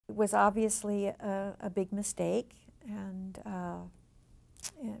It was obviously a big mistake, and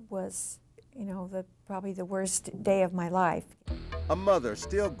it was, you know, probably the worst day of my life. A mother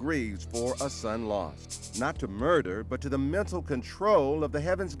still grieves for a son lost, not to murder, but to the mental control of the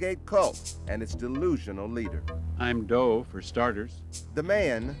Heaven's Gate cult and its delusional leader. I'm Doe, for starters. The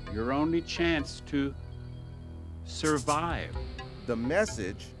man, Your only chance to survive the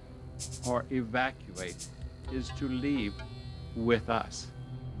message, or evacuate is to leave with us.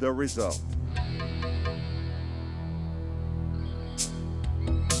 the result.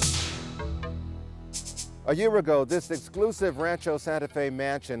 A year ago, this exclusive Rancho Santa Fe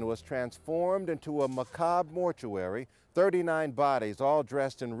mansion was transformed into a macabre mortuary. 39 bodies, all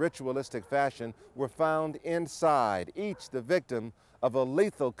dressed in ritualistic fashion, were found inside, each the victim of a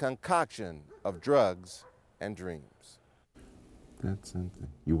lethal concoction of drugs and dreams. That's something.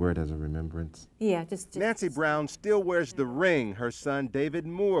 You wear it as a remembrance? Yeah, just Nancy Brown still wears the ring her son David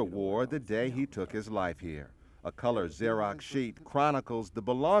Moore wore the day he took his life here. A color Xerox sheet chronicles the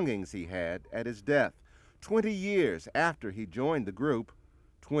belongings he had at his death. 20 years after he joined the group,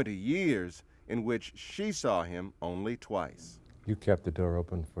 20 years in which she saw him only twice. You kept the door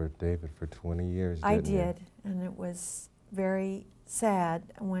open for David for 20 years, didn't I you? did, and it was very sad.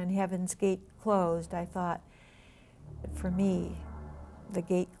 When Heaven's Gate closed, I thought, for me, the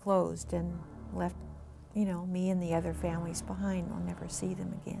gate closed and left, you know, me and the other families behind. We'll never see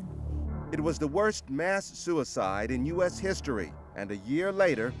them again. It was the worst mass suicide in U.S. history, and a year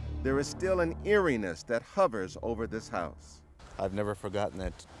later, there is still an eeriness that hovers over this house. I've never forgotten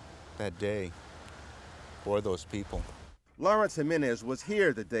that day or those people. Lawrence Jimenez was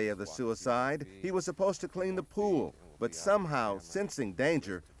here the day of the suicide. He was supposed to clean the pool, but somehow, sensing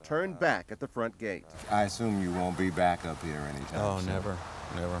danger, turned back at the front gate. I assume you won't be back up here anytime Oh, soon. never,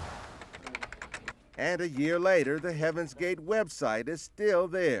 never. And a year later, the Heaven's Gate website is still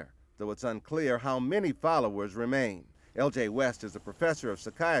there, though it's unclear how many followers remain. L.J. West is a professor of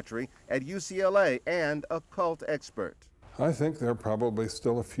psychiatry at UCLA and a cult expert. I think there are probably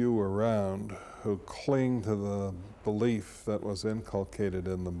still a few around who cling to the belief that was inculcated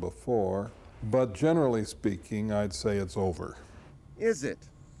in them before, but generally speaking, I'd say it's over. Is it?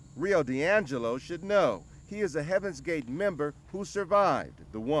 Rio D'Angelo should know. He is a Heaven's Gate member who survived,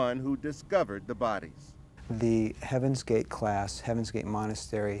 the one who discovered the bodies. The Heaven's Gate class, Heaven's Gate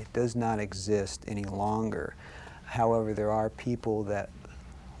Monastery, does not exist any longer. However, there are people that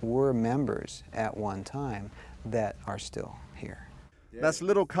were members at one time that are still here. That's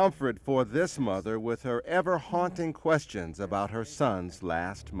little comfort for this mother with her ever-haunting questions about her son's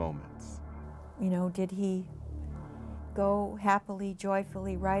last moments. You know, did he go happily,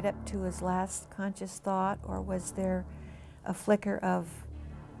 joyfully right up to his last conscious thought, or was there a flicker of,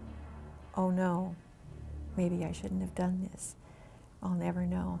 oh no, maybe I shouldn't have done this? I'll never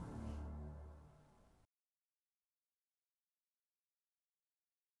know.